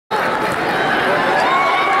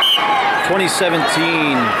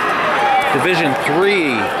2017 Division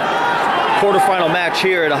III quarterfinal match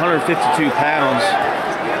here at 152 pounds.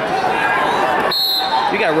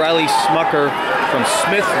 We got Riley Smucker from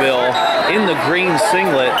Smithville in the green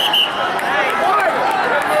singlet,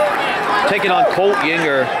 taking on Colt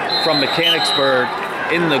Yinger from Mechanicsburg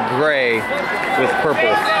in the gray with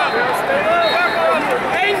purple.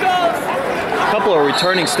 A couple of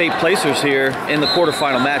returning state placers here in the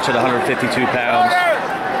quarterfinal match at 152 pounds.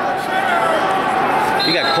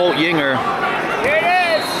 You got Colt Yinger,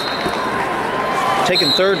 taken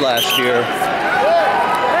third last year,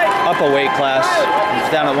 up a weight class. He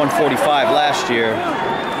was down at 145 last year.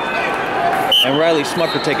 And Riley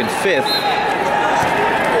Smucker taken fifth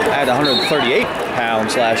at 138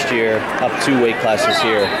 pounds last year, up 2 weight classes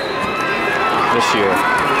here this year.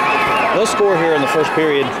 No score here in the first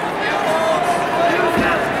period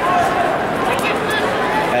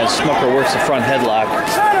as Smucker works the front headlock.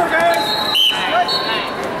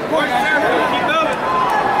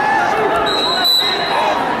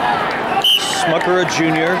 Smucker, a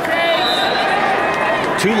junior,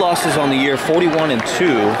 2 losses on the year,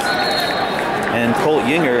 41-2, and Colt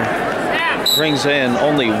Yinger brings in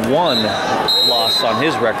only 1 loss on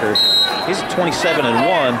his record. He's at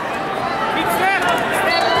 27-1.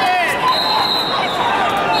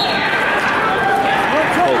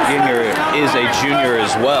 Colt Yinger is a junior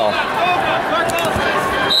as well.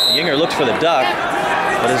 Yinger looks for the duck,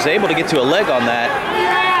 but is able to get to a leg on that.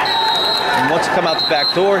 And wants to come out the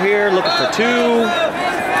back door here, looking for 2.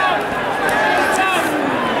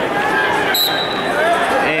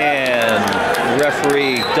 And the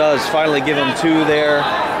referee does finally give him 2 there.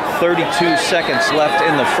 32 seconds left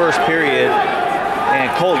in the first period. And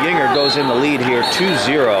Colt Yinger goes in the lead here,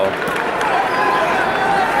 2-0.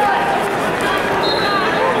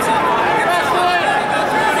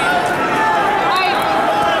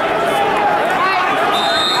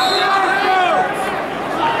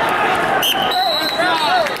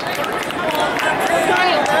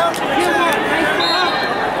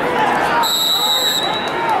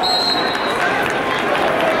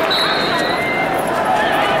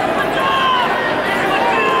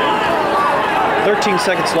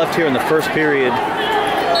 Seconds left here in the first period.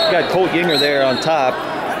 Got Colt Yinger there on top.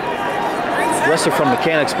 Wrestler from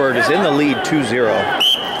Mechanicsburg is in the lead, 2-0.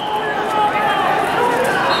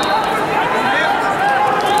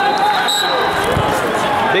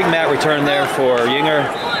 Big mat return there for Yinger.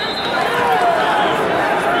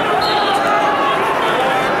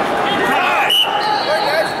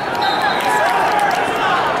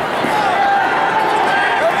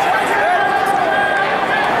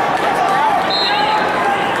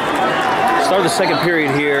 Start the second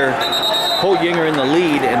period here. Colt Yinger in the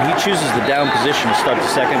lead, and he chooses the down position to start the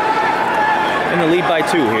second. In the lead by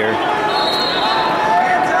 2 here.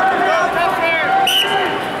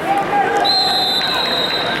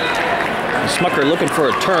 And Smucker looking for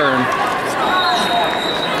a turn.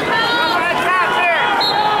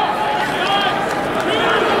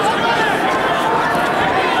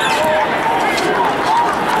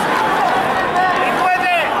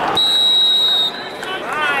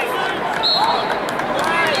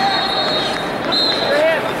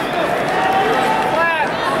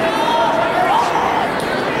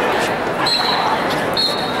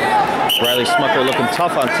 Smucker looking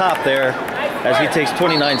tough on top there as he takes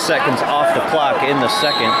 29 seconds off the clock in the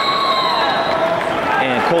second.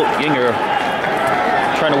 And Colt Yinger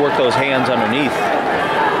trying to work those hands underneath,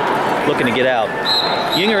 looking to get out.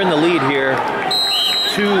 Yinger in the lead here,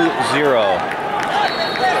 2-0.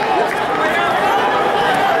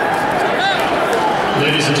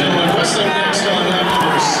 Ladies and gentlemen, wrestling next on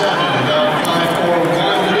number 7, about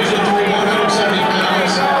 5'4", Division III, 170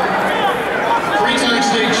 pounds. 3-time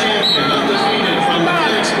state champion, undefeated from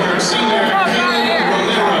Mechanicsburg, senior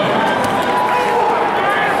Romero.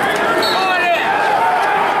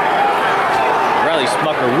 Riley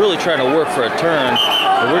Smucker really trying to work for a turn,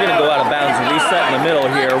 but we're going to go out of bounds and reset in the middle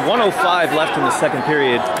here. 1:05 left in the second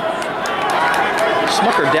period.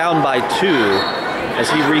 Smucker down by 2 as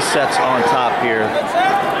he resets on top here.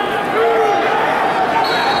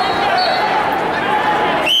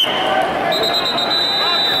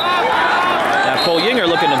 Colt Yinger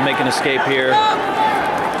looking to make an escape here.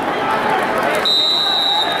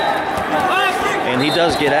 And he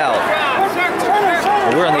does get out.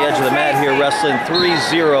 But we're on the edge of the mat here wrestling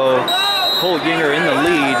 3-0. Colt Yinger in the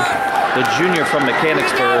lead, the junior from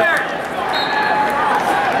Mechanicsburg.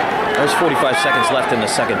 There's 45 seconds left in the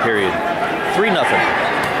second period. 3-0.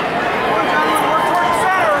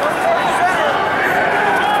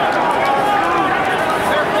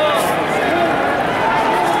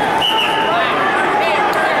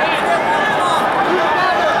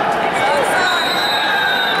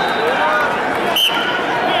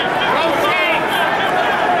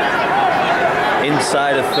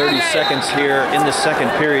 of 30 seconds here in the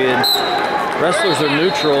second period. Wrestlers are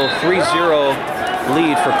neutral, 3-0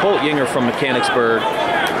 lead for Colt Yinger from Mechanicsburg.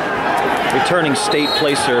 Returning state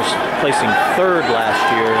placers, placing third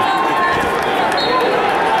last year.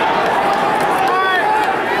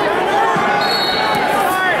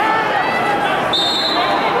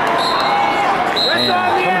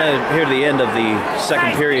 Here to the end of the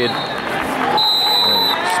second period.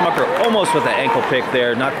 Smucker almost with an ankle pick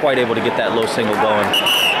there, not quite able to get that low single going.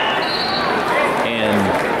 And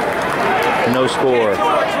no score.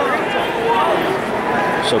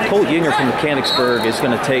 So Colt Yinger from Mechanicsburg is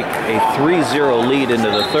going to take a 3-0 lead into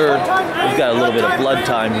the third. We've got a little bit of blood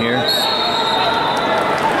time here.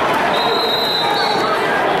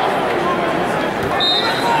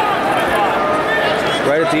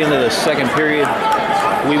 Right at the end of the second period,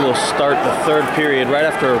 we will start the third period right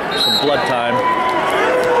after some blood time.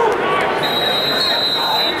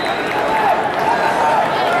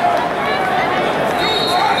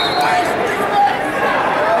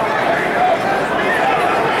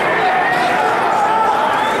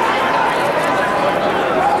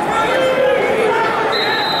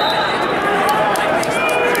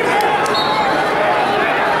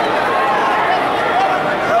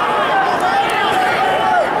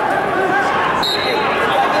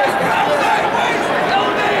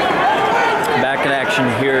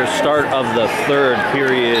 Here, start of the third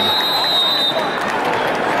period.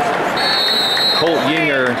 Colt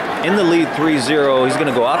Yinger in the lead 3-0. He's going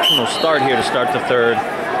to go optional start here to start the third,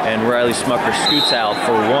 and Riley Smucker scoots out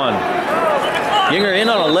for one. Yinger in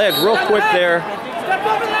on a leg real quick there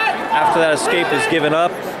after that escape is given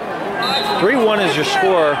up. 3-1 is your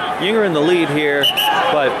score. Yinger in the lead here,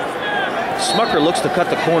 but Smucker looks to cut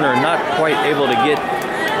the corner, not quite able to get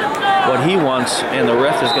what he wants, and the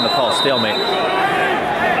ref is going to call stalemate.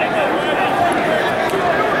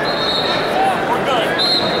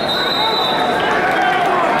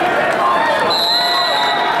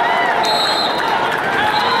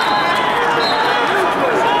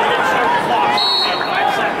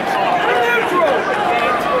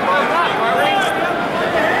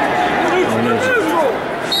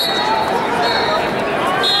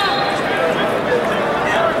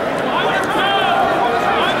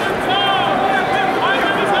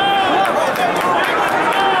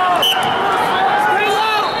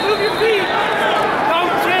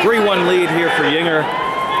 Lead here for Yinger.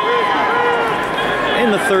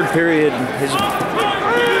 In the third period, his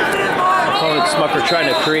opponent Smucker trying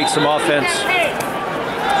to create some offense.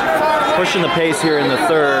 Pushing the pace here in the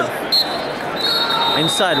third.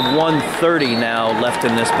 Inside 1:30 now left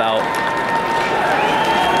in this bout.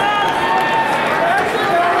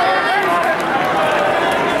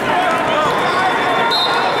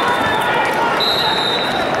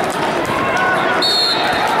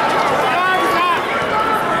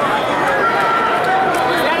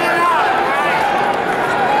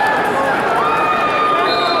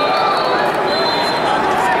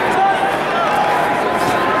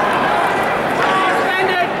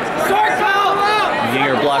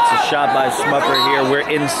 Shot by Smucker here. We're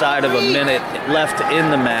inside of a minute left in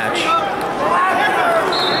the match.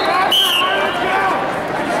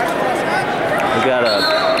 We got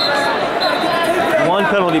one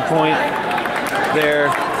penalty point there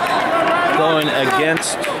going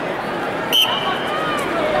against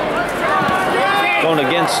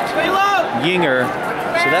Yinger.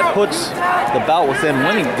 So that puts the bout within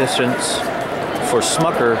winning distance for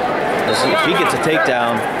Smucker, as if he gets a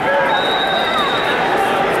takedown,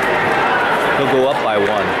 he'll go up by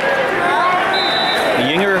one.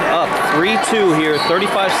 Yinger up 3-2 here,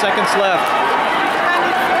 35 seconds left.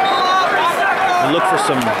 We look for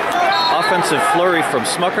some offensive flurry from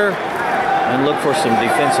Smucker and look for some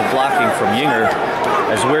defensive blocking from Yinger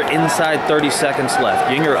as we're inside 30 seconds left.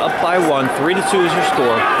 Yinger up by one, 3-2 is your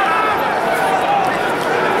score.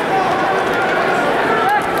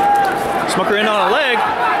 Smucker in on a leg.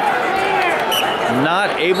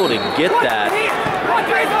 Not able to get that.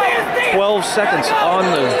 12 seconds on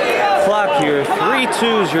the clock here.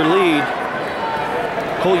 3-2 is your lead.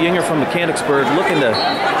 Colt Yinger from Mechanicsburg looking to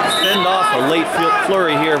fend off a late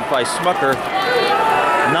flurry here by Smucker.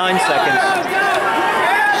 9 seconds.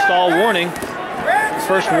 Stall warning.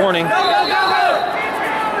 First warning.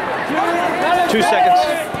 2 seconds.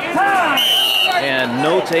 And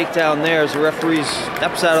no takedown there as the referee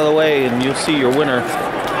steps out of the way, and you'll see your winner.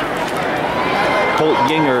 Colt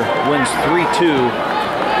Yinger wins 3-2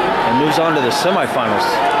 and moves on to the semifinals.